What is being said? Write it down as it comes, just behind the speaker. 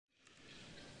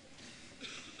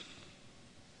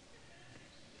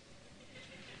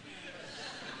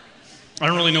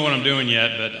really know what I'm doing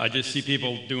yet, but I just see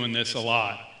people doing this a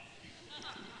lot.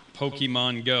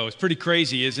 Pokemon Go. It's pretty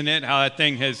crazy, isn't it, how that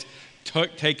thing has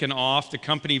taken off. The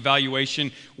company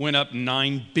valuation went up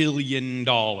 $9 billion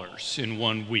in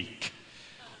 1 week.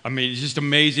 I mean, it's just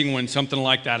amazing when something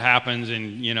like that happens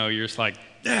and, you're just like,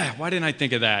 why didn't I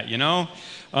think of that,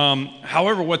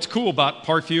 However, what's cool about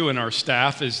Parkview and our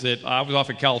staff is that I was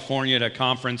off in California at a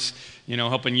conference,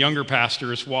 helping younger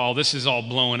pastors while this is all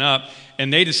blowing up.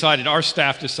 And our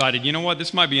staff decided,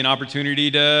 this might be an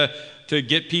opportunity to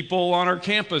get people on our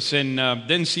campus. And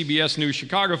then CBS News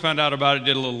Chicago found out about it,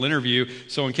 did a little interview.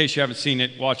 So in case you haven't seen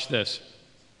it, watch this.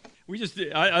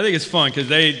 I think it's fun because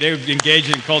they've engaged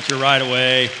in culture right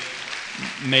away,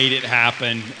 made it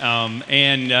happen.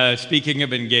 And speaking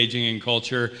of engaging in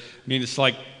culture, it's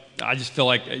like, I just feel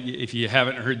like if you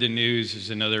haven't heard the news, there's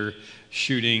another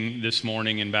shooting this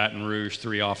morning in Baton Rouge.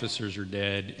 3 officers are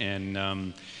dead. And,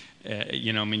 on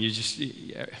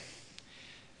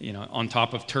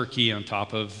top of Turkey, on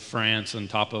top of France, on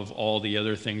top of all the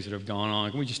other things that have gone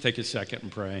on, can we just take a second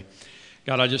and pray?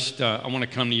 God, I want to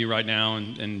come to you right now,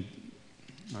 and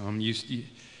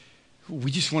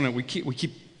we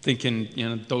keep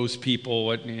thinking, those people,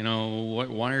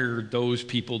 why are those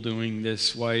people doing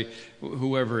this? Why,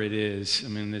 whoever it is,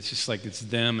 it's just like it's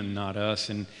them and not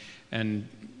us, and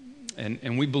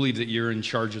we believe that you're in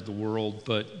charge of the world,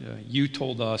 but you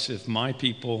told us if my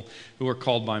people who are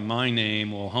called by my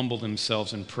name will humble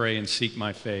themselves and pray and seek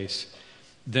my face,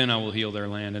 then I will heal their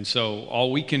land. And so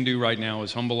all we can do right now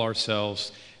is humble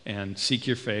ourselves and seek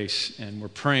your face, and we're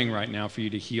praying right now for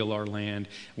you to heal our land.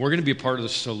 We're going to be a part of the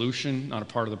solution, not a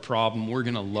part of the problem. We're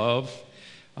going to love.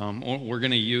 We're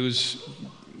going to use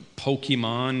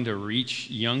Pokemon to reach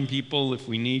young people if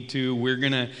we need to. We're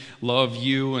going to love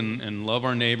you and love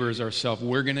our neighbors ourselves.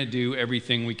 We're going to do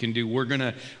everything we can do. We're going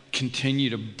to continue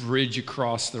to bridge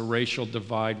across the racial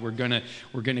divide. We're going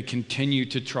to continue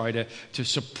to try to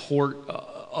support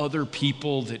other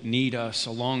people that need us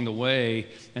along the way,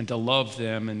 and to love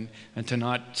them, and to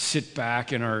not sit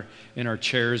back in our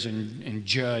chairs and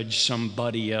judge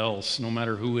somebody else, no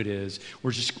matter who it is.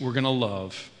 We're going to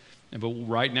love. But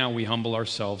right now we humble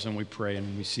ourselves and we pray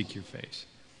and we seek your face.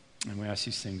 And we ask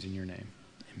these things in your name.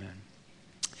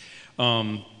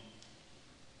 Amen.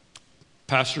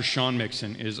 Pastor Sean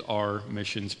Mixon is our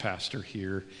missions pastor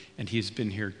here, and he's been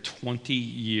here 20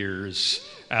 years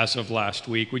as of last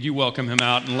week. Would you welcome him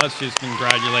out, and let's just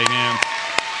congratulate him.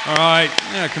 All right,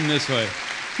 come this way.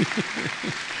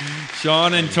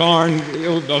 Sean and Tarn,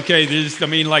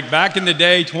 okay, like back in the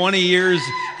day, 20 years,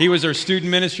 he was our student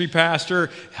ministry pastor,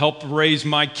 helped raise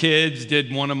my kids,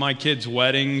 did one of my kids'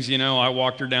 weddings. I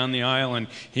walked her down the aisle and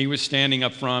he was standing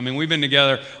up front. And we've been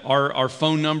together. Our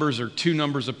phone numbers are 2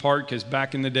 numbers apart because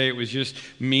back in the day it was just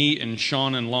me and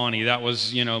Sean and Lonnie. That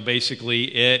was, basically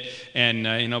it. And,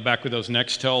 back with those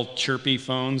Nextel chirpy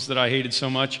phones that I hated so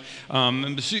much.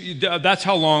 That's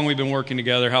how long we've been working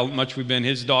together, how much we've been.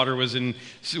 His daughter was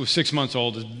 6 months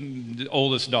old, his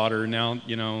oldest daughter. Now,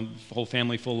 whole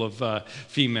family full of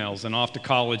females, and off to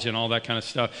college and all that kind of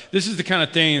stuff. This is the kind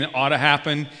of thing that ought to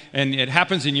happen, and it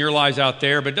happens in your lives out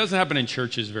there, but it doesn't happen in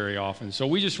churches very often. So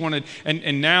we just wanted,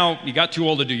 and now he got too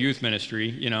old to do youth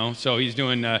ministry, so he's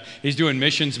doing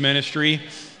missions ministry.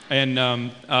 And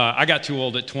I got too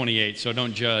old at 28, so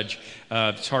don't judge.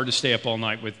 It's hard to stay up all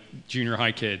night with junior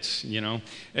high kids,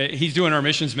 He's doing our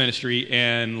missions ministry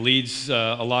and leads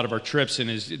a lot of our trips, and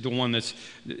is the one that's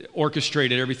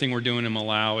orchestrated everything we're doing in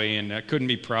Malawi, and I couldn't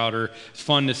be prouder. It's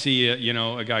fun to see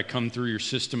a guy come through your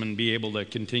system and be able to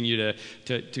continue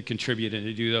to contribute and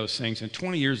to do those things. And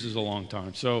 20 years is a long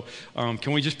time. So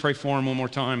can we just pray for him one more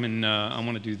time? And I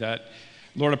want to do that.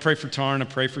 Lord, I pray for Tarn, I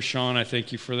pray for Sean, I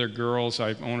thank you for their girls.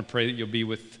 I want to pray that you'll be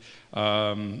with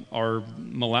our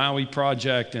Malawi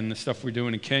project and the stuff we're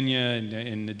doing in Kenya and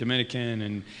in the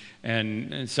Dominican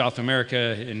and South America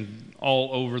and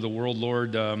all over the world,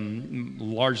 Lord,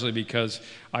 largely because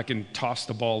I can toss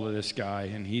the ball to this guy,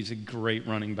 and he's a great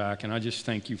running back, and I just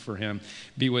thank you for him.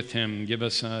 Be with him. Give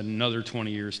us another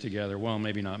 20 years together. Well,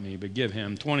 maybe not me, but give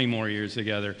him 20 more years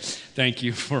together. Thank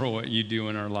you for what you do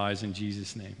in our lives. In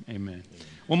Jesus' name, amen.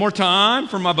 One more time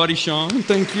for my buddy Sean.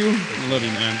 Thank you. I love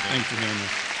you, man. Thanks for doing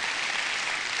this.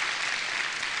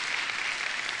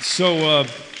 So,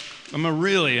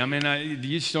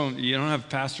 you don't have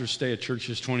pastors stay at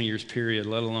churches 20 years period,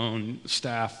 let alone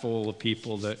staff full of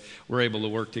people that we're able to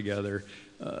work together.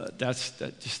 That's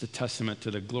just a testament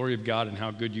to the glory of God and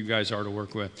how good you guys are to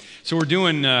work with. So we're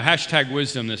doing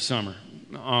 #wisdom this summer.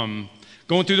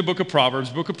 going through the book of Proverbs.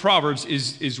 Book of Proverbs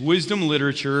is wisdom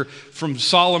literature from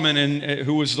Solomon,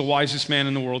 who was the wisest man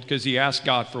in the world because he asked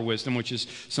God for wisdom, which is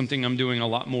something I'm doing a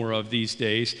lot more of these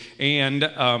days, and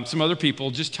some other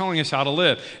people just telling us how to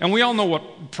live. And we all know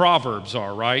what Proverbs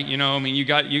are, right? You know, I mean, you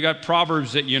got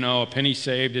Proverbs that, you know, a penny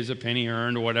saved is a penny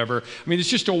earned or whatever. I mean, it's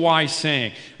just a wise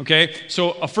saying, okay?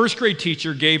 So a first grade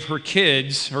teacher gave her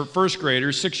kids, her first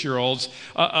graders, 6-year-olds,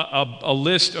 a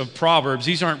list of Proverbs.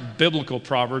 These aren't biblical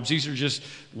Proverbs. These are just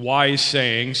wise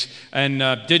sayings, and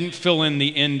didn't fill in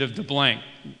the end of the blank.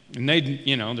 And they,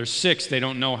 you know, they're 6. They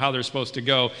don't know how they're supposed to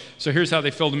go. So here's how they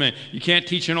filled them in. You can't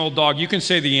teach an old dog. You can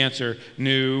say the answer,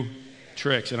 new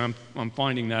tricks. And I'm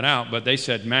finding that out, but they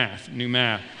said math, new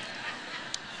math.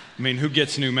 I mean, who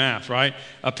gets new math, right?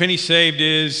 A penny saved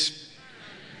is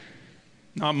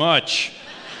not much.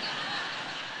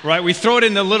 Right, we throw it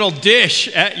in the little dish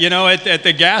at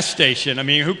the gas station. I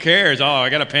mean, who cares? Oh,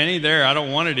 I got a penny there. I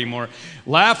don't want it anymore.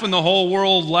 Laugh and the whole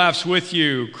world laughs with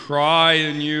you. Cry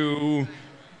and you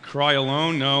cry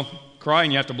alone. No, cry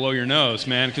and you have to blow your nose,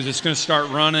 man, because it's going to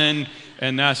start running,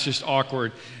 and that's just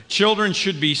awkward. Children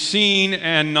should be seen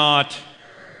and not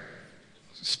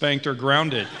spanked or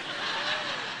grounded.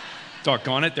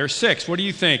 Doggone it, they're 6. What do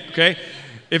you think? Okay,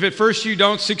 if at first you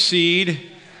don't succeed,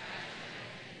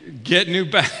 get new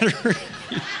battery.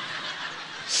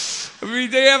 I mean,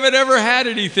 they haven't ever had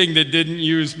anything that didn't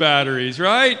use batteries,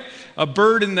 right? A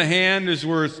bird in the hand is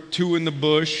worth 2 in the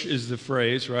bush is the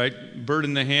phrase, right? Bird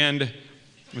in the hand,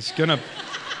 it's gonna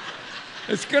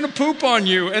poop on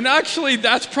you. And actually,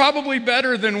 that's probably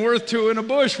better than worth 2 in a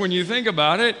bush when you think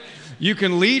about it. You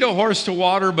can lead a horse to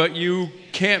water, but you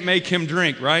can't make him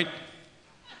drink, right?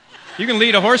 You can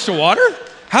lead a horse to water?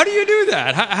 How do you do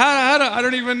that? I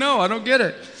don't even know. I don't get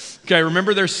it. Okay,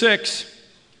 remember they're 6.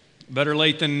 Better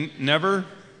late than never.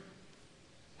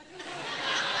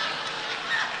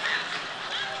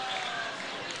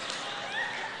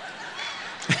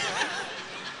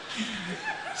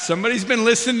 Somebody's been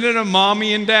listening to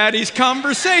mommy and daddy's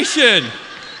conversation.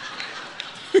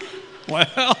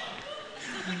 Well,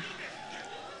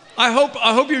 I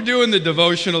hope you're doing the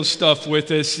devotional stuff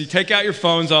with us. You take out your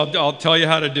phones. I'll tell you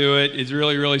how to do it. It's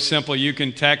really, really simple. You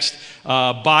can text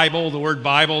Bible, the word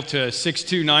Bible, to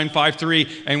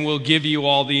 62953, and we'll give you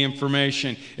all the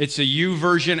information. It's a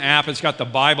YouVersion app. It's got the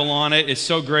Bible on it. It's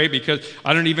so great because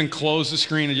I don't even close the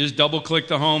screen. I just double-click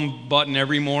the home button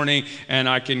every morning, and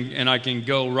I can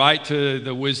go right to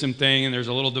the wisdom thing. And there's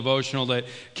a little devotional that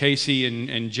Casey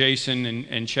and Jason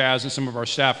and Chaz and some of our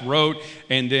staff wrote,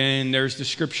 and then there's the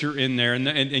scripture in there,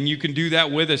 and you can do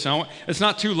that with us. It's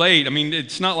not too late. I mean,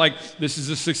 it's not like this is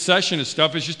a succession of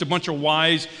stuff. It's just a bunch of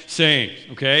wise sayings,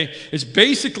 okay? It's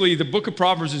basically, the book of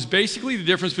Proverbs is basically the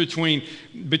difference between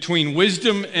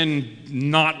wisdom and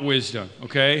not wisdom,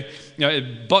 okay?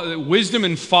 But wisdom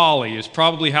and folly is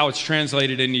probably how it's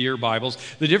translated into your Bibles.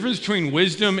 The difference between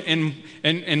wisdom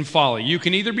and folly. You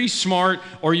can either be smart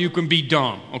or you can be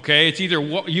dumb, okay? It's either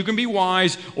you can be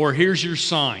wise or here's your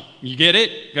sign. You get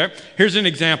it? Okay? Here's an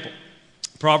example.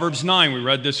 Proverbs 9 we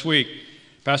read this week.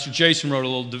 Pastor Jason wrote a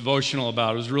little devotional about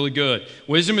it. It was really good.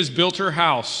 Wisdom has built her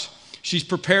house. She's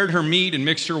prepared her meat and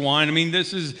mixed her wine. I mean,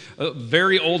 this is a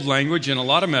very old language and a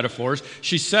lot of metaphors.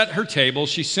 She set her table.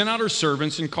 She sent out her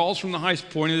servants and calls from the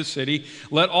highest point of the city.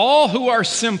 Let all who are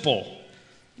simple.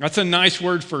 That's a nice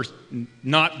word for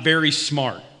not very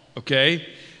smart, okay?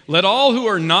 Let all who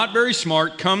are not very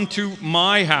smart come to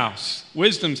my house,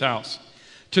 wisdom's house.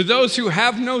 To those who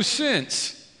have no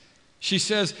sense, she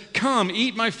says, come,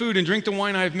 eat my food and drink the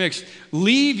wine I have mixed.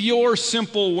 Leave your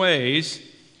simple ways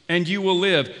and you will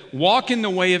live. Walk in the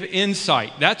way of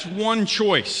insight. That's one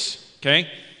choice,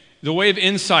 okay? The way of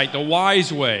insight, the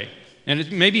wise way. And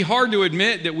it may be hard to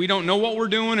admit that we don't know what we're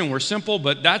doing and we're simple,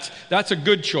 but that's a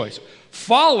good choice.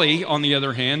 Folly, on the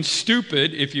other hand,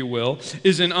 stupid, if you will,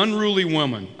 is an unruly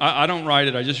woman. I don't write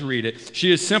it, I just read it.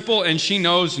 She is simple and she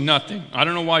knows nothing. I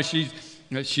don't know why she's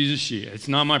a she. It's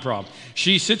not my problem.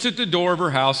 She sits at the door of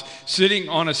her house, sitting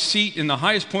on a seat in the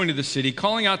highest point of the city,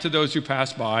 calling out to those who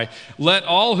pass by, let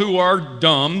all who are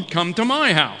dumb come to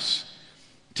my house.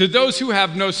 To those who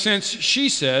have no sense, she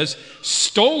says,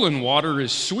 stolen water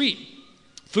is sweet.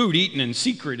 Food eaten in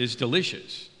secret is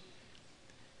delicious.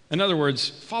 In other words,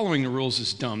 following the rules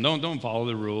is dumb. Don't follow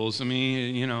the rules. I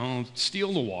mean,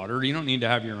 steal the water. You don't need to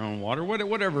have your own water.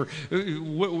 Whatever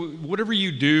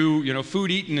you do,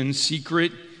 food eaten in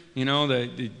secret.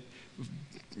 The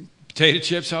potato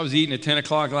chips I was eating at 10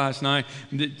 o'clock last night.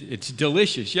 It's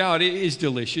delicious. Yeah, it is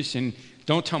delicious. And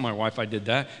don't tell my wife I did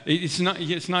that. It's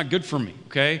not good for me.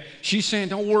 Okay. She's saying,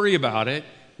 don't worry about it.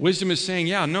 Wisdom is saying,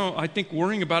 yeah, no, I think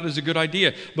worrying about it is a good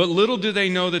idea. But little do they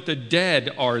know that the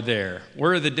dead are there.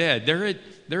 Where are the dead?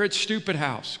 They're at stupid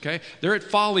house, okay? They're at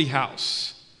folly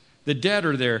house. The dead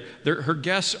are there. Her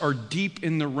guests are deep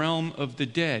in the realm of the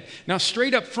dead. Now,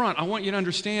 straight up front, I want you to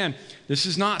understand, this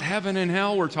is not heaven and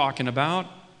hell we're talking about.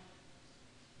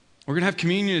 We're going to have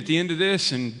communion at the end of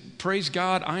this, and praise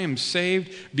God, I am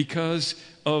saved because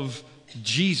of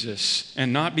Jesus,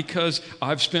 and not because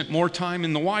I've spent more time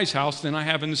in the wise house than I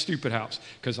have in the stupid house,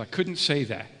 because I couldn't say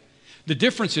that. The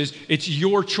difference is, it's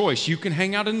your choice. You can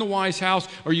hang out in the wise house,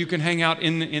 or you can hang out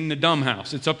in the dumb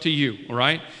house. It's up to you, all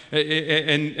right?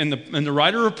 And the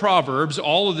writer of Proverbs,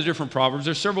 all of the different Proverbs,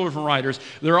 there's several different writers,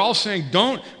 they're all saying,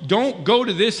 don't go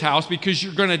to this house because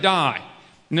you're going to die.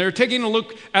 And they're taking a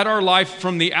look at our life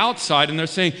from the outside, and they're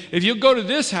saying, if you go to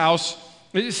this house,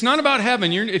 it's not about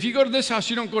heaven. If you go to this house,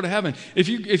 you don't go to heaven. If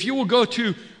you will go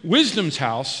to wisdom's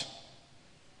house,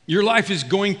 your life is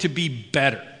going to be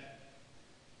better.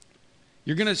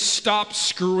 You're going to stop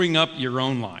screwing up your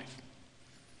own life.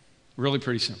 Really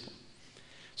pretty simple.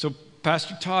 So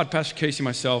Pastor Todd, Pastor Casey,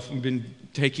 myself, we've been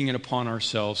taking it upon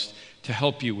ourselves to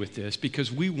help you with this because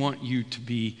we want you to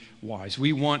be wise.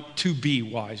 We want to be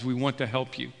wise. We want to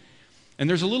help you. And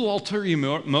there's a little ulterior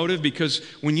motive because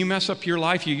when you mess up your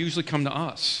life, you usually come to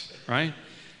us, right?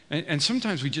 And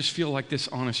sometimes we just feel like this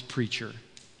honest preacher.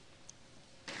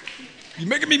 You're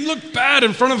making me look bad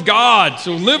in front of God,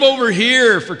 so live over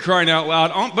here for crying out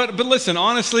loud. But listen,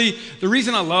 honestly, the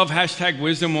reason I love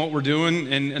 #wisdom, what we're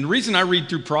doing, and the reason I read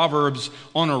through Proverbs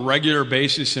on a regular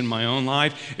basis in my own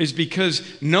life is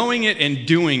because knowing it and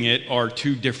doing it are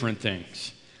two different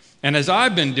things. And as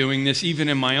I've been doing this, even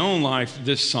in my own life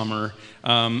this summer,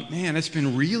 man, it's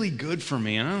been really good for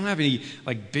me. And I don't have any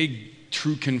big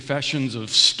true confessions of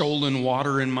stolen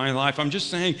water in my life. I'm just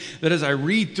saying that as I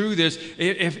read through this,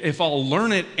 if I'll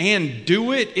learn it and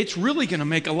do it, it's really going to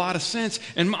make a lot of sense.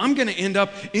 And I'm going to end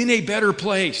up in a better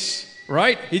place,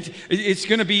 right? It's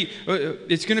going to be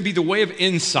the way of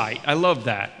insight. I love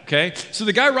that, okay? So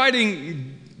the guy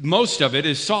writing most of it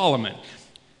is Solomon.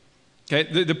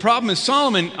 Okay, the problem is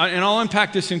Solomon, and I'll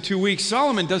unpack this in 2 weeks,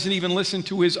 Solomon doesn't even listen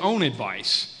to his own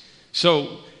advice.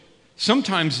 So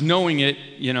sometimes knowing it,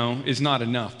 is not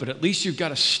enough, but at least you've got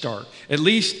to start. At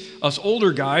least us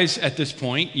older guys at this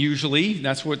point, usually,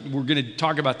 that's what we're going to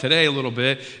talk about today a little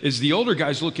bit, is the older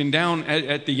guys looking down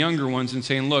at the younger ones and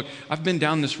saying, look, I've been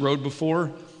down this road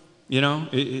before.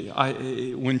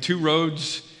 When two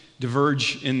roads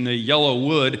diverge in the yellow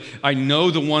wood, I know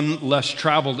the one less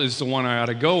traveled is the one I ought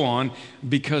to go on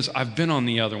because I've been on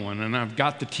the other one and I've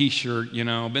got the t-shirt,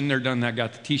 been there, done that,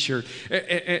 got the t-shirt,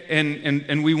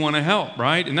 and we want to help,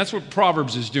 right? And that's what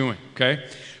Proverbs is doing, okay?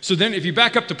 So then if you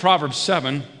back up to Proverbs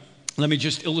 7, let me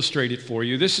just illustrate it for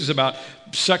you. This is about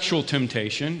sexual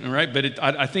temptation, all right? But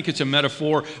I think it's a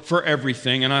metaphor for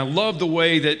everything. And I love the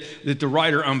way that the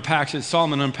writer unpacks it.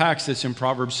 Solomon unpacks this in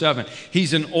Proverbs 7.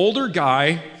 He's an older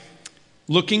guy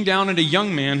looking down at a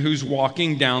young man who's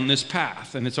walking down this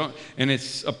path, and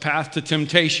it's a path to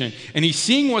temptation. And he's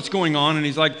seeing what's going on, and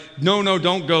he's like, no,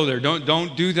 don't go there.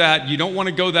 Don't do that. You don't want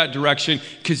to go that direction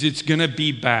because it's going to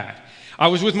be bad. I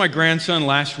was with my grandson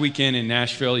last weekend in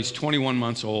Nashville. He's 21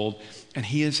 months old, and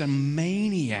he is a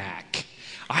maniac.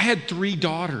 I had 3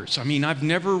 daughters. I've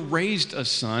never raised a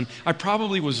son. I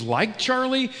probably was like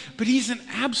Charlie, but he's an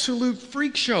absolute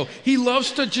freak show. He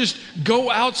loves to just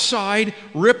go outside,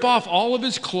 rip off all of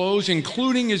his clothes,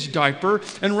 including his diaper,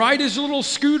 and ride his little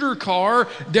scooter car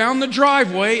down the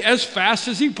driveway as fast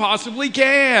as he possibly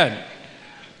can.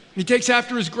 He takes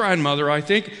after his grandmother, I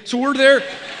think. So we're there,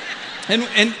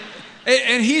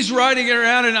 and he's riding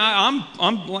around,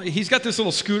 and he's got this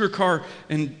little scooter car,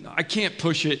 and I can't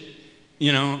push it,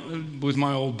 with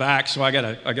my old back, so I got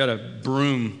a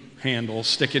broom handle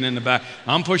sticking in the back.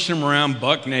 I'm pushing him around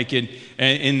buck naked,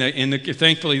 and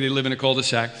thankfully they live in a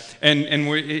cul-de-sac. And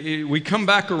we come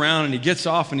back around, and he gets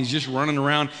off, and he's just running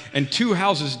around. And 2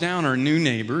 houses down are new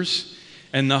neighbors,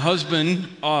 and the husband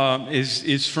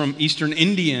is from Eastern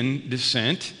Indian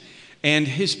descent, and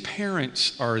his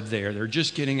parents are there. They're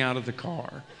just getting out of the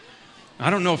car. I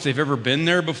don't know if they've ever been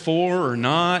there before or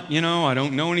not, I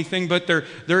don't know anything, but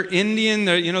they're Indian,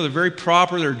 they're very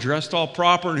proper, they're dressed all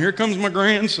proper, and here comes my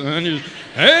grandson,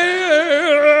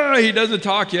 he doesn't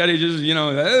talk yet, he's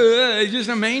just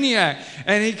a maniac,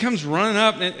 and he comes running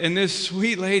up, and this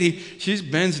sweet lady, she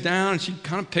bends down, and she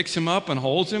kind of picks him up and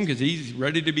holds him, because he's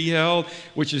ready to be held,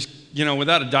 which is,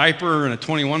 without a diaper and a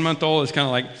 21-month-old, it's kind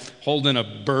of like holding a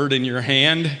bird in your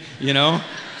hand,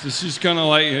 It's just kind of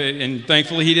like, and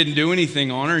thankfully he didn't do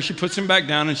anything on her. She puts him back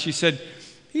down and she said,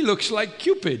 he looks like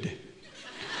Cupid.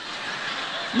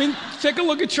 I mean, take a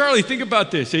look at Charlie. Think about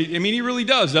this. I mean, he really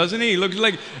does, doesn't he? He looks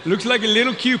like a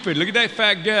little Cupid. Look at that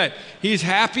fat gut. He's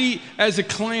happy as a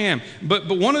clam. But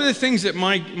one of the things that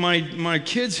my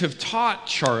kids have taught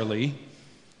Charlie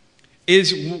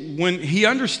is when he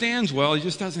understands well, he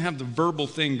just doesn't have the verbal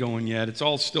thing going yet. It's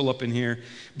all still up in here.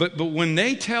 But when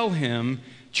they tell him,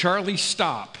 Charlie,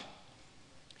 stop,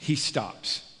 he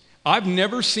stops. I've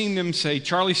never seen them say,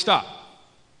 Charlie, stop,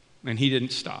 and he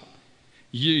didn't stop.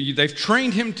 They've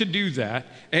trained him to do that,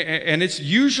 and it's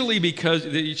usually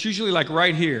like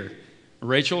right here.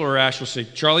 Rachel or Ash will say,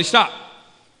 Charlie, stop.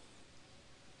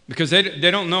 Because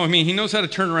they don't know. I mean, he knows how to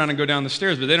turn around and go down the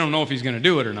stairs, but they don't know if he's going to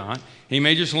do it or not. He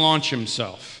may just launch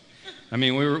himself. I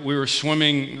mean, we were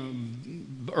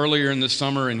swimming earlier in the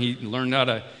summer, and he learned how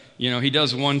to, he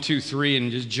does 1, 2, 3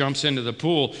 and just jumps into the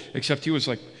pool, except he was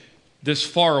like this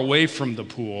far away from the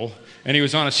pool, and he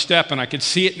was on a step, and I could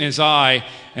see it in his eye,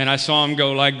 and I saw him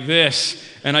go like this,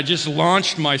 and I just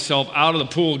launched myself out of the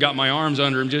pool, got my arms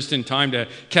under him just in time to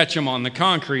catch him on the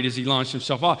concrete as he launched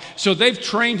himself off. So they've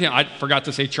trained him. I forgot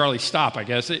to say, Charlie, stop, I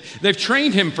guess. They've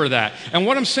trained him for that. And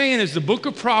what I'm saying is the book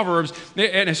of Proverbs,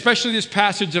 and especially this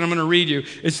passage that I'm going to read you,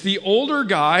 it's the older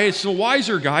guy, it's the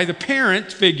wiser guy, the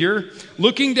parent figure,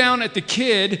 looking down at the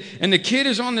kid, and the kid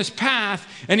is on this path,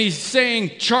 and he's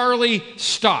saying, Charlie,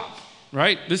 stop,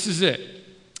 right? This is it.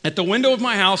 At the window of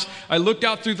my house, I looked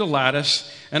out through the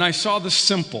lattice, and I saw the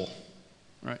simple,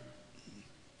 right?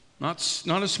 Not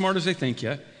as smart as they think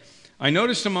yet. I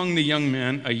noticed among the young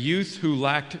men a youth who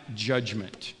lacked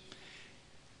judgment.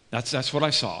 That's what I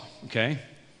saw, okay?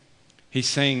 He's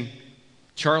saying,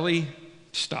 Charlie,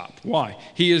 stop. Why?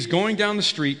 He is going down the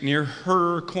street near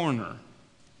her corner.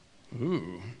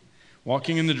 Ooh.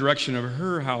 Walking in the direction of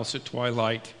her house at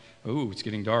twilight. Oh, it's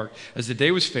getting dark. As the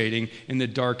day was fading and the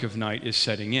dark of night is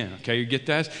setting in. Okay, you get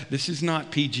that? This is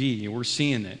not PG. We're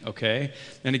seeing it, okay?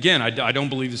 And again, I don't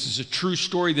believe this is a true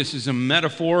story. This is a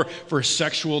metaphor for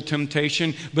sexual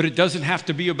temptation, but it doesn't have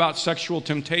to be about sexual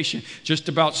temptation. Just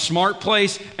about smart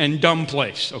place and dumb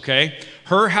place, okay?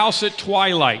 Her house at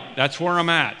twilight. That's where I'm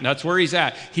at. That's where he's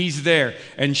at. He's there.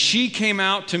 And she came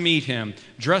out to meet him,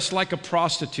 dressed like a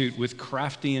prostitute with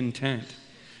crafty intent.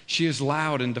 She is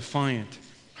loud and defiant.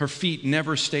 Her feet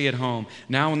never stay at home.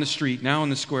 Now in the street, now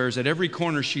in the squares, at every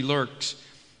corner she lurks.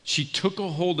 She took a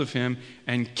hold of him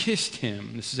and kissed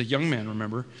him. This is a young man,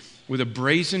 remember, with a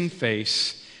brazen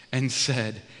face and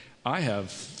said, I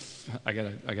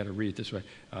gotta read it this way.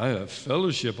 I have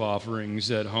fellowship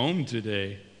offerings at home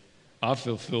today. I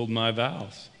fulfilled my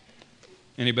vows.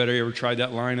 Anybody ever tried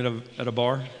that line at a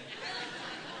bar?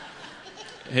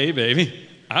 Hey, baby.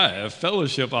 I have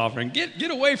fellowship offering. Get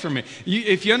away from me.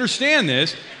 If you understand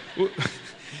this,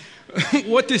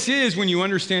 what this is when you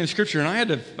understand Scripture, and I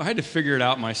had to figure it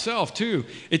out myself too.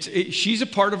 She's a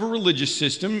part of a religious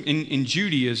system in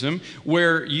Judaism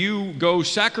where you go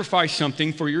sacrifice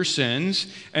something for your sins,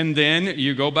 and then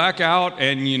you go back out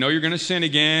and you're going to sin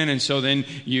again, and so then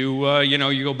you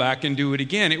go back and do it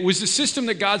again. It was a system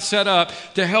that God set up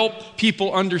to help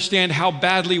people understand how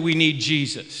badly we need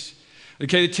Jesus.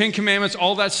 Okay, the Ten Commandments,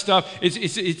 all that stuff,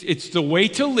 it's the way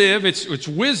to live, it's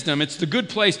wisdom, it's the good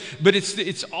place, but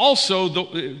it's also,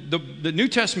 the New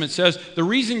Testament says, the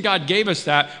reason God gave us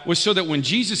that was so that when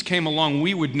Jesus came along,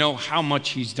 we would know how much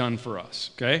he's done for us,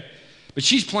 okay? But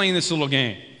she's playing this little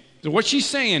game. So what she's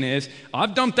saying is,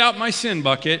 I've dumped out my sin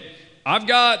bucket, I've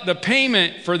got the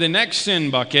payment for the next sin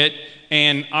bucket,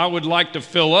 and I would like to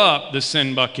fill up the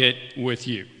sin bucket with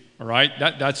you. All right,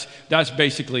 that's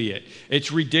basically it.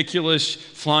 It's ridiculous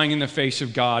flying in the face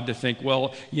of God to think,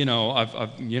 well,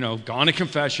 I've gone to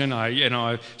confession,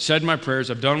 I've said my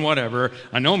prayers, I've done whatever.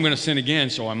 I know I'm going to sin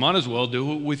again, so I might as well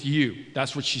do it with you.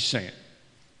 That's what she's saying.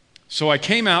 So I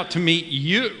came out to meet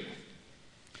you,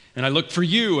 and I looked for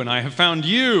you, and I have found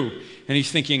you. And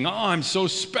he's thinking, oh, I'm so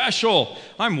special.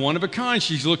 I'm one of a kind.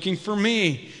 She's looking for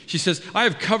me. She says, I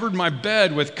have covered my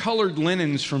bed with colored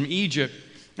linens from Egypt.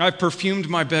 I've perfumed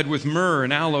my bed with myrrh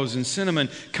and aloes and cinnamon.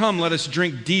 Come, let us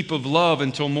drink deep of love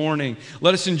until morning.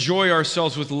 Let us enjoy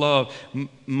ourselves with love.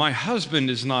 My husband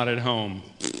is not at home.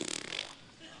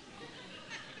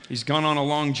 He's gone on a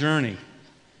long journey.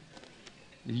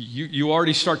 You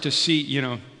already start to see,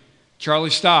 Charlie,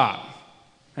 stop.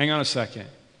 Hang on a second.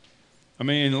 I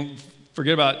mean,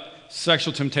 forget about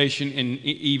sexual temptation and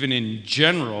even in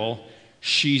general.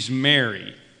 She's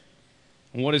married.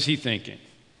 And what is he thinking?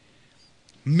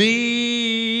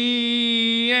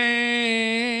 Me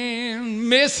and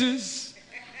Mrs.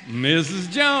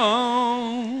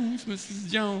 Jones.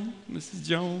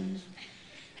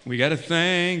 We got a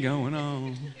thing going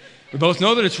on. We both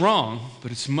know that it's wrong,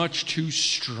 but it's much too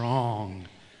strong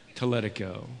to let it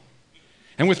go.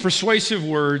 And with persuasive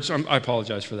words, I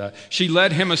apologize for that, she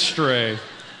led him astray.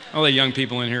 All the young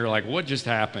people in here are like, what just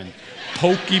happened?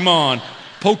 Pokemon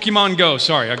Go.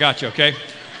 Sorry, I got you, okay?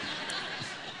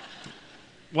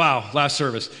 Wow, last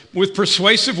service. With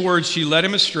persuasive words, she led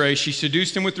him astray. She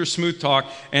seduced him with her smooth talk,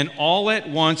 and all at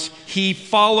once he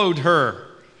followed her.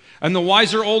 And the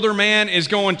wiser older man is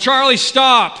going, Charlie,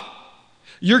 stop.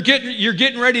 You're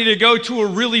getting ready to go to a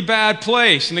really bad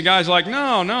place. And the guy's like,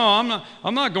 no,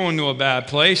 I'm not going to a bad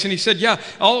place. And he said, yeah,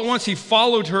 all at once he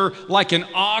followed her like an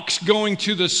ox going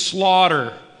to the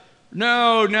slaughter.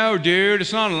 No, dude,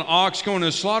 it's not an ox going to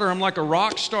the slaughter. I'm like a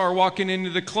rock star walking into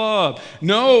the club.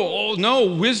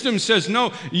 No, wisdom says,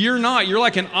 no, you're not. You're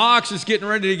like an ox that's getting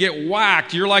ready to get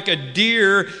whacked. You're like a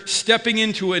deer stepping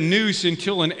into a noose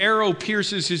until an arrow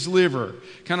pierces his liver.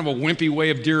 Kind of a wimpy way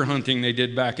of deer hunting they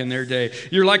did back in their day.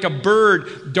 You're like a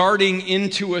bird darting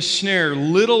into a snare,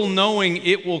 little knowing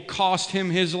it will cost him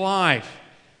his life.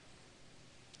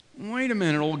 Wait a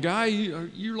minute, old guy,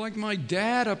 you're like my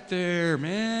dad up there,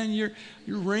 man. You're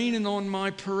raining on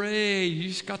my parade. You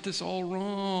just got this all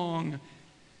wrong.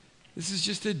 This is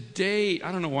just a date.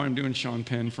 I don't know why I'm doing Sean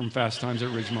Penn from Fast Times at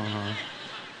Ridgemont High.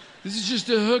 This is just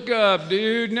a hookup,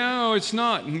 dude. No, it's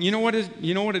not. You know what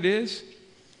it is?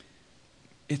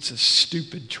 It's a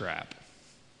stupid trap.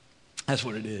 That's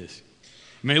what it is.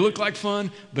 It may look like fun,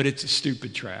 but it's a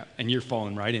stupid trap, and you're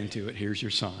falling right into it. Here's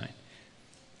your sign.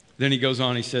 Then he goes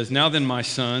on, he says, Now then, my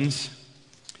sons,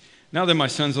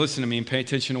 listen to me and pay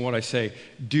attention to what I say.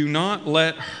 Do not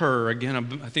let her,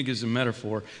 again, I think is a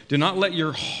metaphor, do not let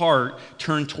your heart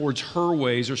turn towards her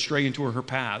ways or stray into her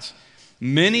paths.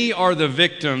 Many are the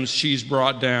victims she's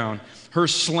brought down. Her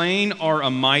slain are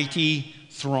a mighty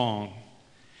throng.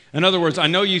 In other words, I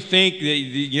know you think that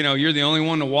you're the only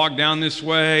one to walk down this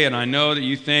way, and I know that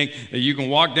you think that you can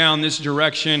walk down this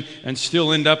direction and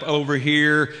still end up over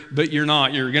here, but you're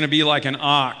not. You're going to be like an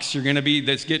ox. You're going to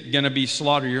be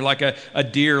slaughtered. You're like a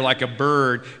deer, like a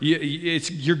bird.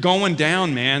 You're going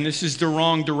down, man. This is the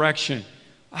wrong direction.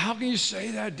 How can you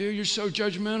say that, dude? You're so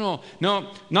judgmental.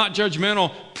 No, not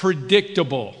judgmental,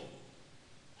 predictable.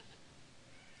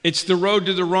 It's the road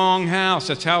to the wrong house.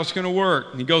 That's how it's going to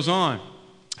work. And he goes on.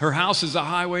 Her house is a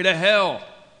highway to hell,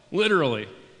 literally,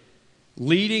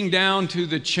 leading down to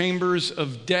the chambers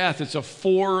of death. It's a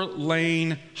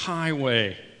 4-lane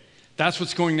highway. That's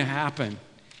what's going to happen.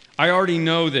 I already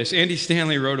know this. Andy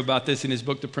Stanley wrote about this in his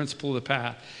book, The Principle of the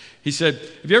Path. He said,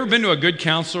 have you ever been to a good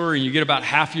counselor and you get about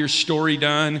half your story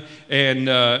done and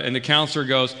the counselor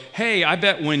goes, hey, I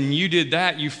bet when you did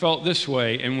that, you felt this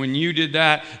way. And when you did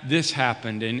that, this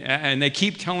happened. And they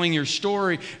keep telling your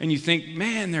story and you think,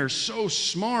 man, they're so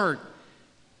smart.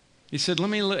 He said, let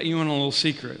me let you in a little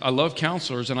secret. I love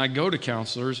counselors and I go to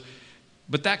counselors,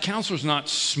 but that counselor's not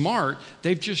smart.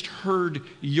 They've just heard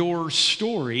your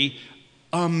story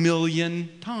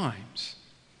 1,000,000 times.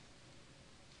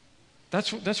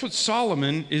 That's what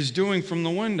Solomon is doing from the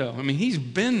window. I mean, he's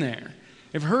been there.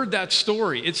 I've heard that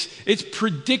story. It's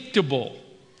predictable.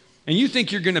 And you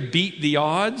think you're going to beat the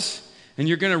odds and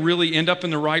you're going to really end up in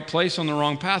the right place on the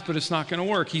wrong path, but it's not going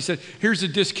to work. He said, here's a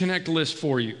disconnect list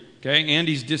for you. Okay,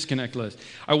 Andy's disconnect list.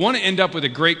 I want to end up with a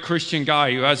great Christian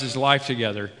guy who has his life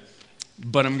together,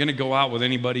 but I'm going to go out with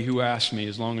anybody who asks me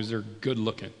as long as they're good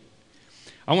looking.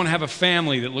 I want to have a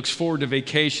family that looks forward to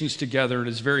vacations together and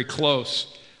is very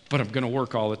close, but I'm going to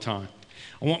work all the time.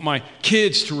 I want my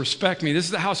kids to respect me. This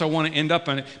is the house I want to end up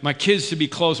in. My kids to be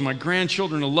close, my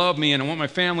grandchildren to love me, and I want my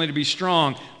family to be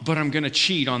strong, but I'm going to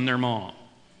cheat on their mom.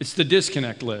 It's the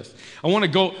disconnect list. I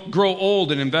want to grow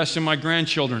old and invest in my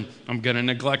grandchildren. I'm going to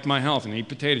neglect my health and eat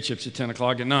potato chips at 10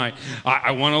 o'clock at night. I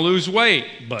want to lose weight,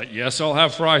 but yes, I'll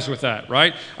have fries with that,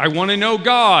 right? I want to know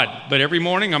God, but every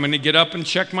morning I'm going to get up and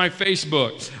check my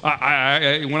Facebook.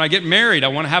 When I get married, I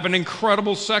want to have an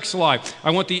incredible sex life.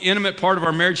 I want the intimate part of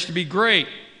our marriage to be great,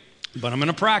 but I'm going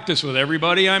to practice with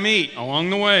everybody I meet along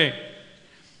the way.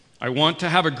 I want to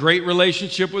have a great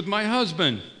relationship with my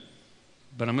husband,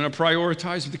 but I'm going to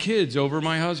prioritize the kids over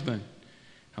my husband.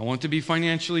 I want to be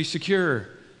financially secure,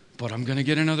 but I'm going to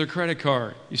get another credit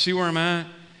card. You see where I'm at? I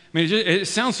mean, it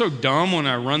sounds so dumb when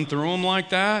I run through them like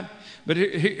that, but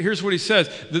here's what he says.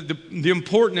 The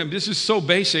important, this is so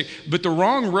basic, but the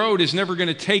wrong road is never going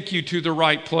to take you to the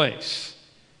right place.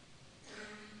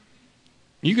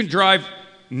 You can drive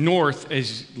north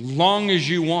as long as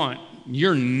you want.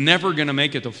 You're never going to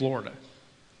make it to Florida.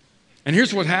 And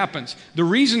here's what happens. The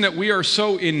reason that we are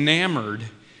so enamored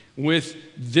with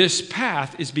this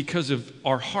path is because of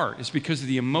our heart. It's because of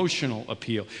the emotional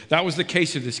appeal. That was the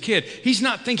case of this kid. He's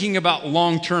not thinking about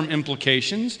long-term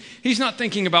implications. He's not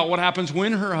thinking about what happens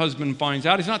when her husband finds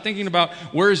out. He's not thinking about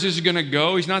where is this going to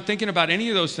go. He's not thinking about any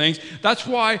of those things. That's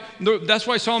why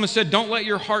Solomon said, don't let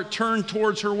your heart turn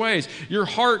towards her ways. Your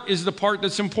heart is the part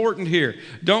that's important here.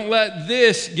 Don't let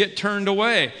this get turned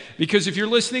away. Because if you're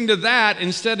listening to that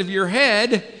instead of your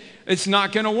head, it's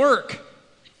not going to work.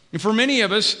 And for many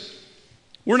of us,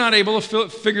 we're not able to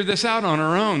figure this out on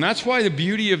our own. That's why the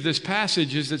beauty of this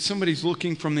passage is that somebody's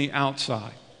looking from the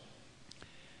outside.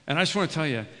 And I just want to tell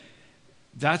you,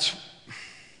 that's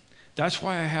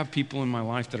why I have people in my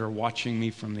life that are watching me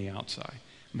from the outside.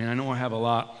 I mean, I know I have a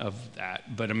lot of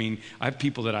that, but I mean, I have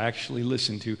people that I actually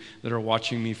listen to that are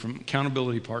watching me from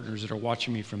accountability partners that are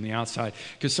watching me from the outside,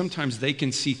 because sometimes they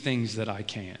can see things that I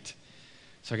can't.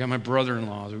 So I got my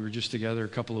brother-in-law. We were just together a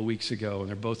couple of weeks ago, and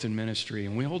they're both in ministry,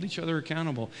 and we hold each other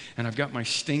accountable. And I've got my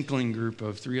Stinkling group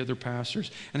of 3 other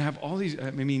pastors, and I have all these. I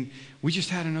mean, we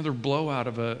just had another blowout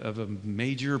of a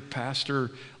major pastor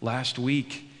last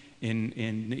week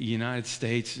in the United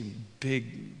States, and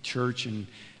big church, and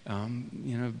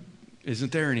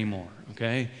isn't there anymore.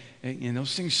 Okay, and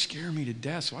those things scare me to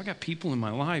death. So I got people in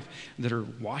my life that are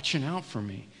watching out for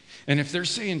me, and if they're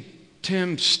saying,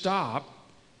 "Tim, stop,"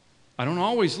 I don't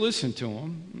always listen to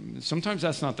them. Sometimes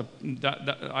that's not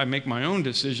I make my own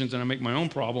decisions and I make my own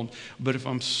problems. But if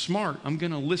I'm smart, I'm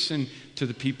going to listen to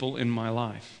the people in my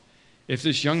life. If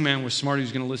this young man was smart, he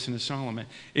was going to listen to Solomon.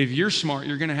 If you're smart,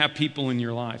 you're going to have people in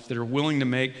your life that are willing to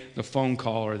make the phone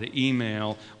call or the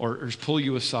email or pull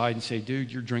you aside and say,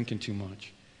 dude, you're drinking too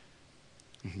much.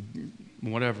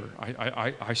 Whatever.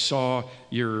 I saw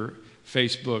your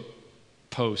Facebook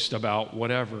post about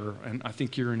whatever, and I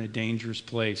think you're in a dangerous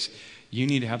place. You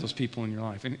need to have those people in your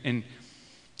life. And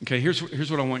okay, here's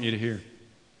what I want you to hear.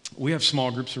 We have small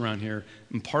groups around here,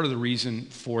 and part of the reason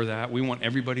for that, we want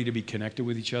everybody to be connected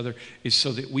with each other, is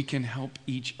so that we can help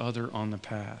each other on the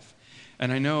path.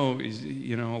 And I know,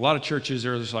 a lot of churches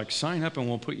are just like, sign up and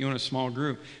we'll put you in a small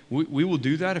group. We will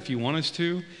do that if you want us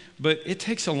to, but it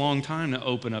takes a long time to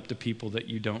open up to people that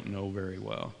you don't know very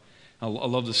well. I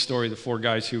love the story of the 4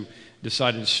 guys who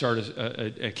decided to start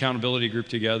an accountability group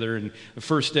together. And the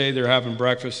first day they're having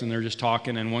breakfast and they're just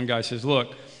talking. And one guy says,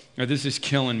 look, this is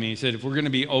killing me. He said, if we're going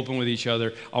to be open with each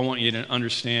other, I want you to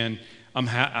understand I'm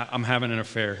having an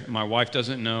affair. My wife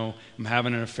doesn't know. I'm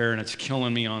having an affair and it's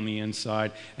killing me on the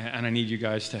inside. And I need you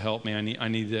guys to help me. I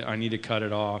need to cut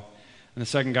it off. And the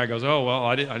second guy goes, oh, well,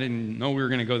 I didn't know we were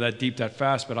going to go that deep that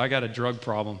fast, but I got a drug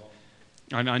problem.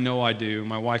 I know I do.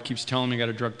 My wife keeps telling me I got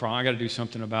a drug problem. I got to do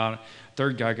something about it.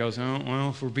 Third guy goes, oh,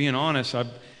 well, if we're being honest,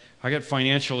 I got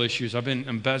financial issues. I've been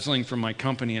embezzling from my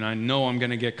company, and I know I'm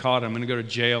going to get caught. I'm going to go to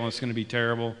jail, and it's going to be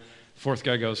terrible. Fourth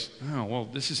guy goes, oh, well,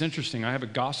 this is interesting. I have a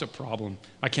gossip problem.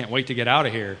 I can't wait to get out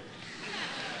of here.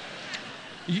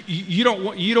 You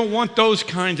don't want those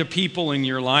kinds of people in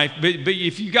your life, but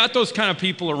if you got those kind of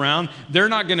people around, they're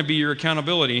not going to be your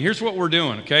accountability. And here's what we're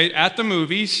doing, okay? At the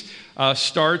Movies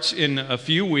starts in a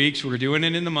few weeks. We're doing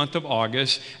it in the month of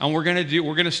August, and we're going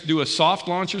to do a soft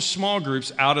launch of small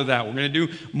groups out of that. We're going to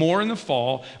do more in the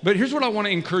fall. But here's what I want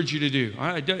to encourage you to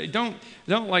do.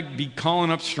 Don't like be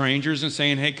calling up strangers and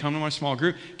saying, hey, come to my small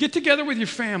group. Get together with your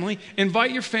family,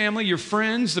 invite your family, your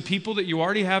friends, the people that you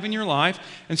already have in your life,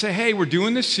 and say, hey, we're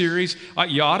doing this series.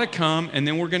 You ought to come, and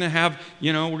then we're going to have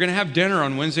dinner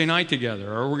on Wednesday night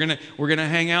together, or we're going to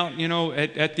hang out,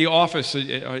 at the office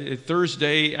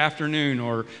Thursday afternoon,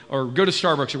 or go to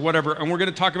Starbucks or whatever, and we're going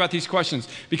to talk about these questions.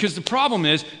 Because the problem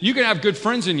is, you can have good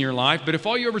friends in your life, but if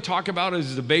all you ever talk about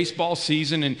is the baseball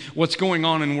season and what's going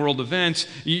on in world events,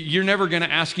 you're never going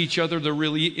to ask each other the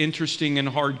really interesting and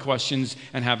hard questions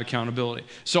and have accountability.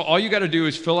 So all you got to do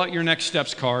is fill out your next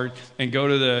steps card and go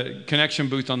to the connection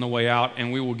booth on the way out,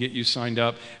 and we will get you signed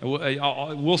up.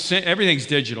 We'll send, everything's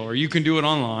digital, or you can do it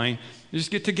online. Just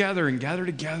get together and gather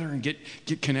together and get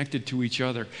connected to each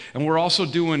other. And we're also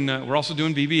doing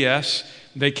VBS,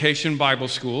 Vacation Bible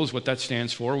School is what that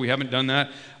stands for. We haven't done that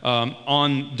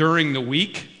during the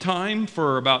week time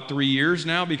for about 3 years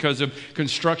now because of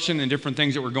construction and different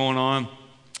things that were going on.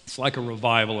 It's like a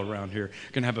revival around here.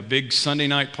 Going to have a big Sunday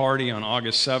night party on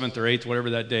August 7th or 8th, whatever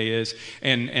that day is,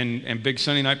 and big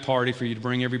Sunday night party for you to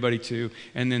bring everybody to,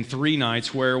 and then 3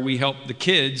 nights where we help the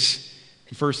kids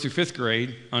 1st through 5th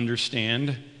grade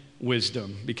understand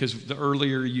wisdom, because the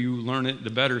earlier you learn it, the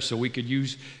better, so we could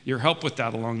use your help with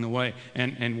that along the way.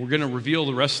 And we're going to reveal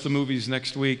the rest of the movies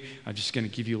next week. I'm just going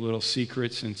to give you a little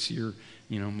secret since you're,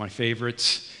 my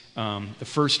favorites. The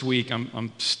first week,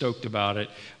 I'm stoked about it.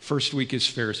 First week is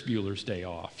Ferris Bueller's Day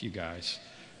Off, you guys.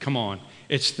 Come on.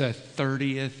 It's the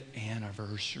 30th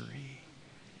anniversary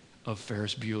of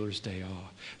Ferris Bueller's Day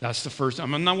Off. That's the first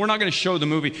time. We're not going to show the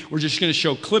movie. We're just going to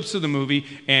show clips of the movie,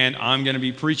 and I'm going to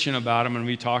be preaching about it. I'm going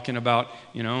to be talking about,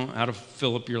 how to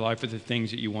fill up your life with the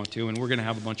things that you want to, and we're going to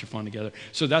have a bunch of fun together.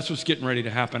 So that's what's getting ready to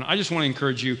happen. I just want to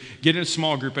encourage you, get in a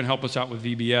small group and help us out with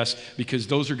VBS, because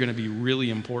those are going to be really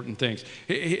important things.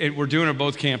 We're doing it at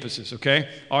both campuses, okay?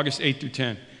 August 8th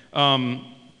through 10.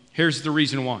 Here's the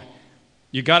reason why.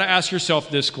 You got to ask yourself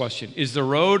this question. Is the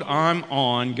road I'm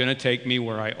on going to take me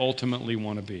where I ultimately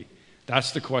want to be?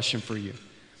 That's the question for you.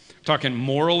 I'm talking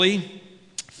morally,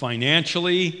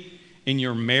 financially, in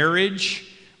your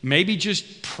marriage, maybe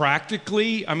just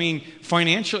practically.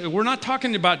 Financially. We're not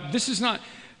talking about, this is not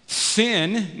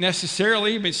sin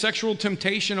necessarily. Sexual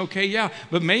temptation, okay, yeah.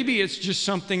 But maybe it's just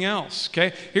something else,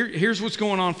 okay? Here's what's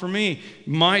going on for me.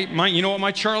 You know what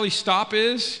my Charlie stop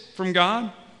is from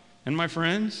God and my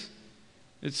friends?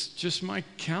 It's just my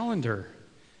calendar.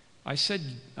 I've said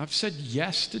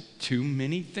yes to too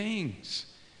many things.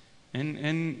 And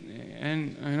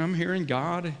I'm hearing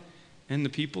God and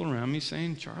the people around me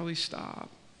saying, Charlie,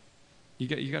 stop.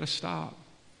 You got to stop.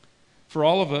 For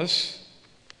all of us,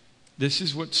 this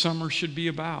is what summer should be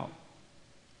about.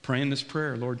 Praying this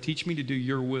prayer, Lord, teach me to do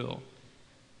your will.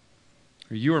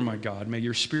 Or you are my God. May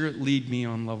your Spirit lead me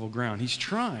on level ground. He's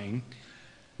trying.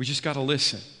 We just got to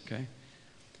listen, okay?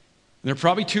 There are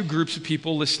probably two groups of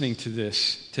people listening to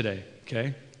this today,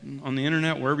 okay? On the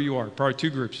internet, wherever you are, probably two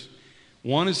groups.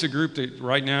 One is the group that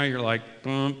right now you're like,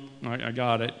 I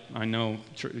got it. I know,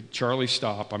 Charlie,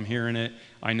 stop. I'm hearing it.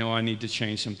 I know I need to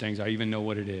change some things. I even know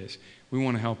what it is. We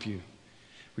want to help you.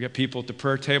 We got people at the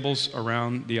prayer tables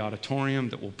around the auditorium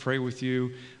that will pray with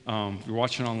you. If you're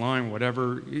watching online,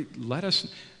 whatever, let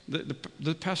us,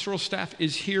 the pastoral staff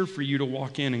is here for you to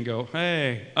walk in and go,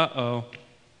 hey,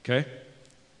 okay?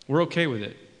 We're okay with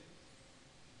it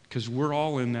because we're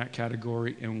all in that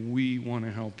category and we want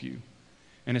to help you.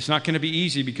 And it's not going to be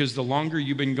easy because the longer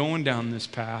you've been going down this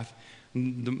path,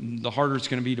 the harder it's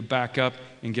going to be to back up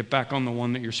and get back on the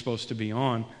one that you're supposed to be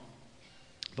on.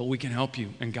 But we can help you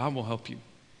and God will help you.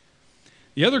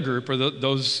 The other group are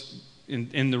those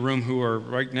in the room who are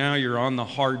right now, you're on the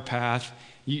hard path,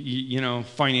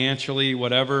 financially,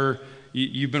 whatever.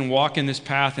 You've been walking this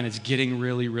path and it's getting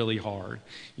really, really hard.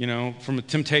 From a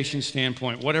temptation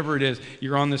standpoint, whatever it is,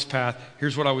 you're on this path.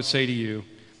 Here's what I would say to you.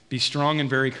 Be strong and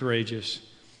very courageous.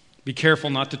 Be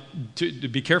careful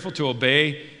to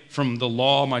obey from the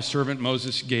law my servant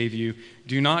Moses gave you.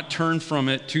 Do not turn from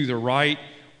it to the right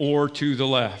or to the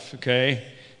left, okay?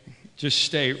 Just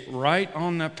stay right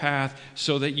on that path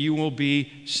so that you will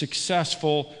be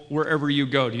successful wherever you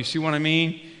go. Do you see what I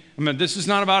mean? This is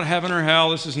not about heaven or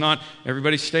hell. This is not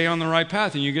everybody stay on the right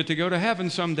path and you get to go to heaven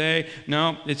someday.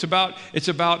 No, it's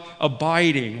about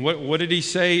abiding. What did he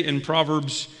say in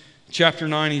Proverbs chapter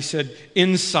 9? He said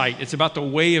insight. It's about the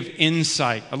way of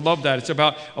insight. I love that. It's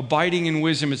about abiding in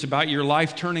wisdom. It's about your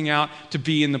life turning out to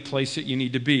be in the place that you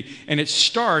need to be. And it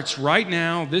starts right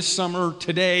now, this summer,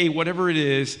 today, whatever it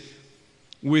is,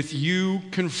 with you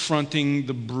confronting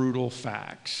the brutal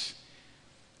facts.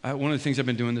 One of the things I've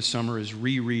been doing this summer is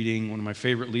rereading one of my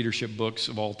favorite leadership books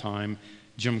of all time,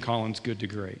 Jim Collins' Good to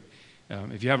Great.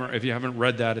 If you haven't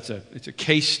read that, it's a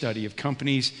case study of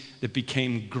companies that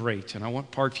became great. And I want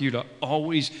Parkview to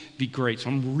always be great. So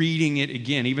I'm reading it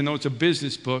again. Even though it's a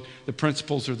business book, the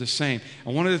principles are the same.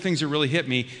 And one of the things that really hit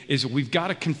me is that we've got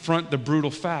to confront the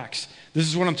brutal facts. This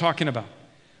is what I'm talking about.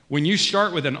 When you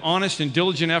start with an honest and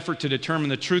diligent effort to determine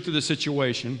the truth of the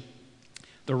situation,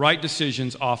 the right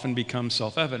decisions often become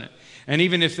self-evident. And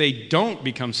even if they don't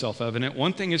become self-evident,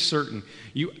 one thing is certain.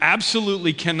 You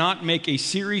absolutely cannot make a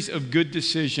series of good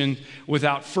decisions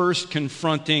without first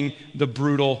confronting the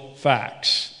brutal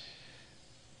facts.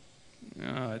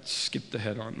 It skipped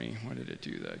ahead on me. Why did it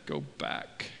do that? Go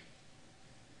back.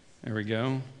 There we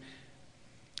go.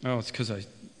 Oh, it's because I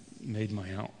made my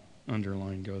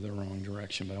underline go the wrong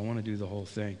direction, but I want to do the whole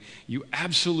thing. You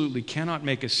absolutely cannot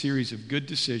make a series of good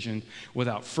decisions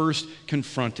without first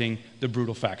confronting the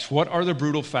brutal facts. What are the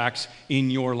brutal facts in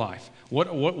your life?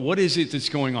 What is it that's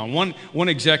going on? One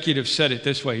executive said it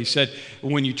this way. He said,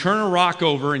 when you turn a rock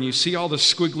over and you see all the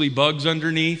squiggly bugs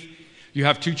underneath, you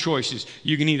have two choices.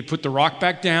 You can either put the rock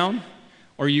back down,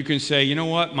 or you can say, you know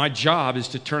what, my job is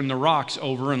to turn the rocks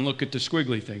over and look at the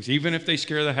squiggly things, even if they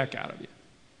scare the heck out of you.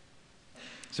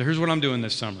 So here's what I'm doing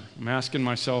this summer. I'm asking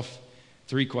myself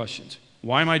 3 questions.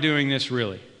 Why am I doing this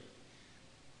really?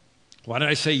 Why did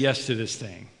I say yes to this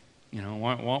thing?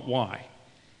 Why?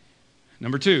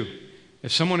 Number 2,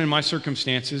 if someone in my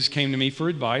circumstances came to me for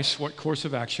advice, what course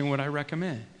of action would I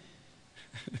recommend?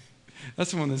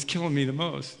 That's the one that's killing me the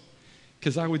most.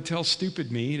 Because I would tell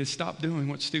stupid me to stop doing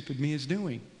what stupid me is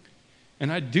doing.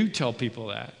 And I do tell people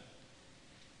that.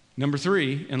 Number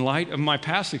 3, in light of my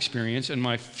past experience and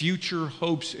my future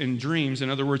hopes and dreams, in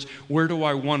other words, where do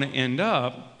I want to end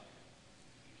up?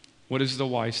 What is the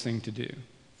wise thing to do?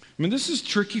 I mean, this is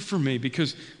tricky for me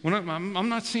because when I'm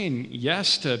not saying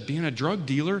yes to being a drug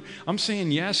dealer. I'm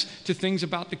saying yes to things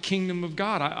about the kingdom of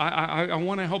God. I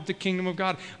want to help the kingdom of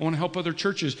God. I want to help other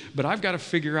churches. But I've got to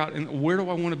figure out where do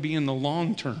I want to be in the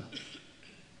long term.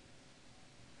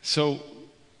 So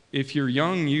if you're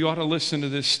young, you ought to listen to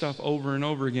this stuff over and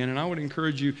over again. And I would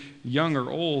encourage you, young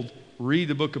or old, read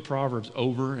the book of Proverbs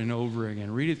over and over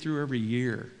again. Read it through every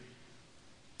year.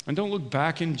 And don't look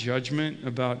back in judgment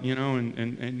about,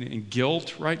 and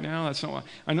guilt right now. That's not.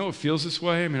 I know it feels this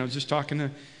way. I mean, I was just talking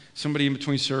to somebody in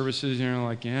between services,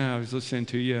 like, yeah, I was listening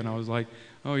to you, and I was like,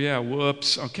 oh yeah,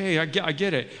 whoops. Okay, I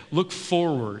get it. Look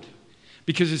forward,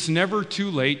 because it's never too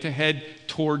late to head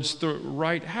towards the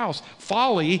right house.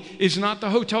 Folly is not the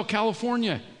Hotel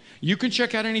California. You can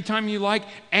check out anytime you like,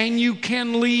 and you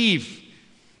can leave.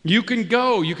 You can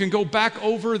go back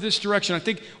over this direction. I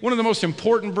think one of the most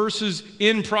important verses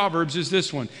in Proverbs is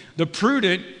this one. The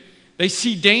prudent, they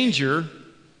see danger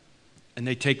and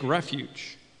they take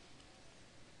refuge.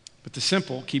 But the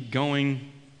simple keep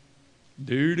going,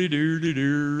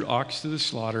 ox to the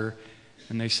slaughter,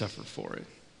 and they suffer for it.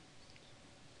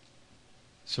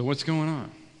 So what's going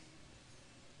on?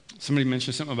 Somebody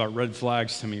mentioned something about red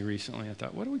flags to me recently. I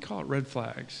thought, what do we call it, red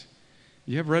flags?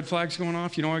 You have red flags going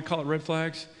off? You know why I call it red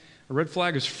flags? A red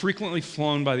flag is frequently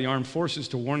flown by the armed forces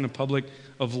to warn the public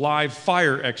of live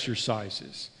fire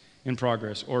exercises in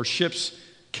progress or ships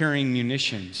carrying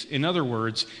munitions. In other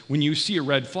words, when you see a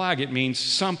red flag, it means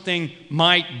something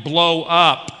might blow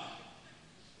up.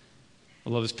 I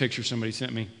love this picture somebody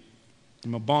sent me.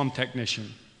 I'm a bomb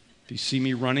technician. If you see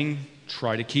me running,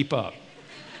 try to keep up.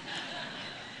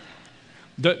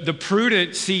 The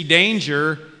prudent see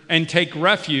danger and take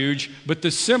refuge, but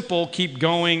the simple keep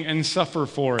going and suffer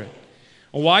for it.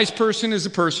 A wise person is a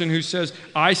person who says,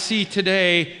 I see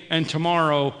today and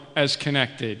tomorrow as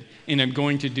connected, and I'm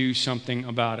going to do something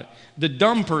about it. The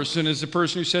dumb person is the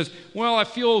person who says, well, I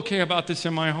feel okay about this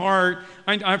in my heart.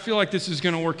 I feel like this is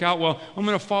going to work out well. I'm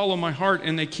going to follow my heart,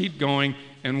 and they keep going,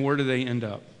 and where do they end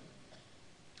up?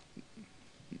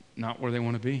 Not where they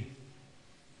want to be.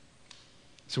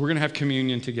 So we're going to have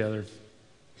communion together.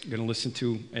 I'm going to listen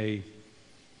to a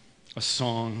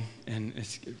song, and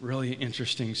it's a really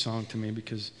interesting song to me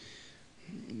because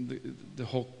the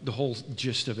whole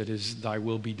gist of it is thy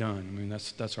will be done. I mean,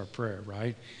 that's our prayer,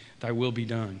 right? Thy will be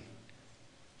done.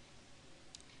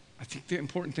 I think the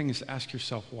important thing is to ask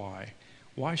yourself why.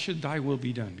 Why should thy will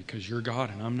be done? Because you're God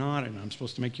and I'm not, and I'm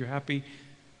supposed to make you happy?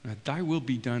 Thy will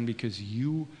be done because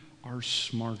you are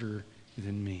smarter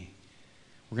than me.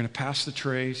 We're going to pass the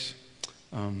trays.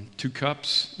 2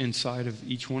 cups inside of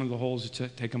each one of the holes.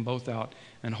 Take them both out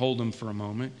and hold them for a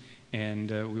moment. And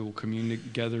we will commune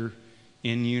together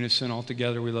in unison, all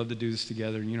together. We love to do this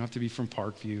together. And you don't have to be from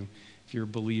Parkview. If you're a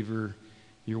believer,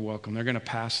 you're welcome. They're going to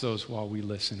pass those while we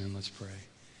listen, and let's pray.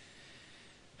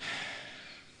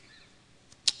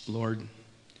 Lord,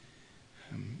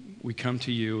 we come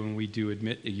to you and we do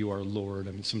admit that you are Lord.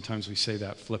 I mean, sometimes we say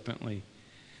that flippantly.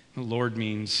 Lord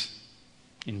means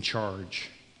in charge.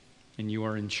 And you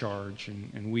are in charge,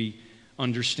 and we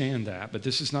understand that. But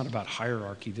this is not about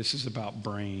hierarchy. This is about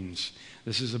brains.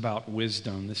 This is about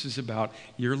wisdom. This is about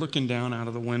you're looking down out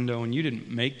of the window, and you didn't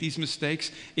make these mistakes.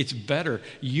 It's better.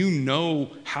 You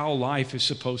know how life is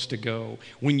supposed to go.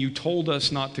 When you told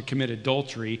us not to commit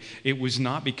adultery, it was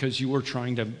not because you were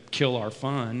trying to kill our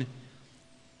fun. It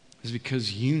was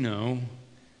because you know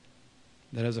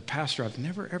that as a pastor, I've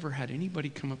never, ever had anybody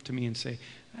come up to me and say,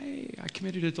 hey, I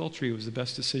committed adultery. It was the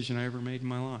best decision I ever made in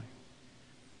my life.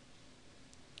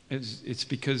 It's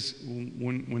because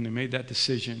when they made that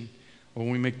decision, or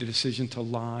when we make the decision to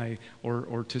lie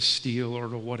or to steal or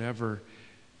to whatever,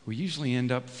 we usually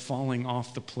end up falling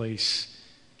off the place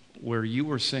where you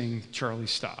were saying, Charlie,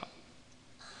 stop.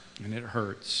 And it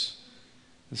hurts.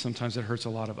 And sometimes it hurts a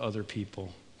lot of other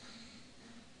people.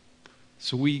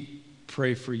 So we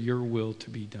pray for your will to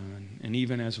be done. And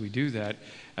even as we do that,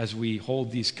 as we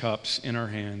hold these cups in our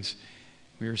hands,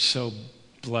 we are so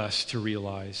blessed to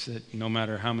realize that no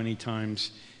matter how many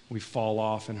times we fall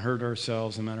off and hurt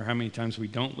ourselves, no matter how many times we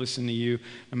don't listen to you,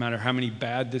 no matter how many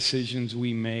bad decisions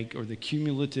we make or the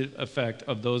cumulative effect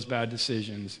of those bad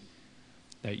decisions,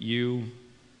 that you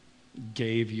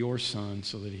gave your son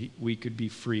so that we could be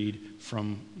freed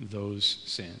from those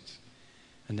sins.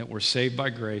 And that we're saved by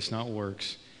grace, not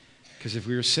works. Because if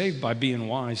we were saved by being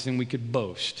wise, then we could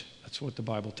boast. That's what the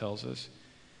Bible tells us.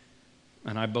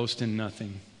 And I boast in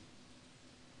nothing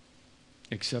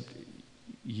except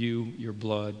you, your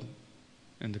blood,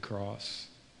 and the cross.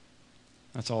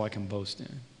 That's all I can boast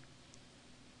in.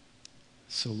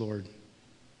 So, Lord,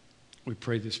 we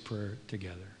pray this prayer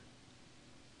together.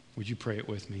 Would you pray it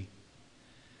with me?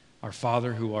 Our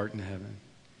Father who art in heaven,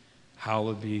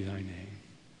 hallowed be thy name.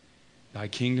 Thy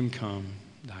kingdom come,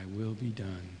 thy will be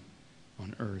done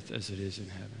on earth as it is in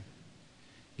heaven.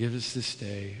 Give us this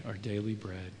day our daily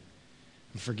bread,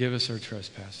 and forgive us our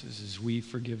trespasses as we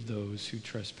forgive those who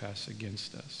trespass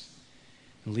against us.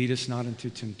 And lead us not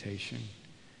into temptation,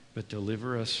 but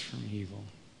deliver us from evil.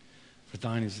 For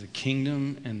thine is the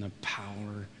kingdom and the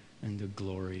power and the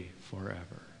glory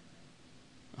forever.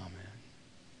 Amen.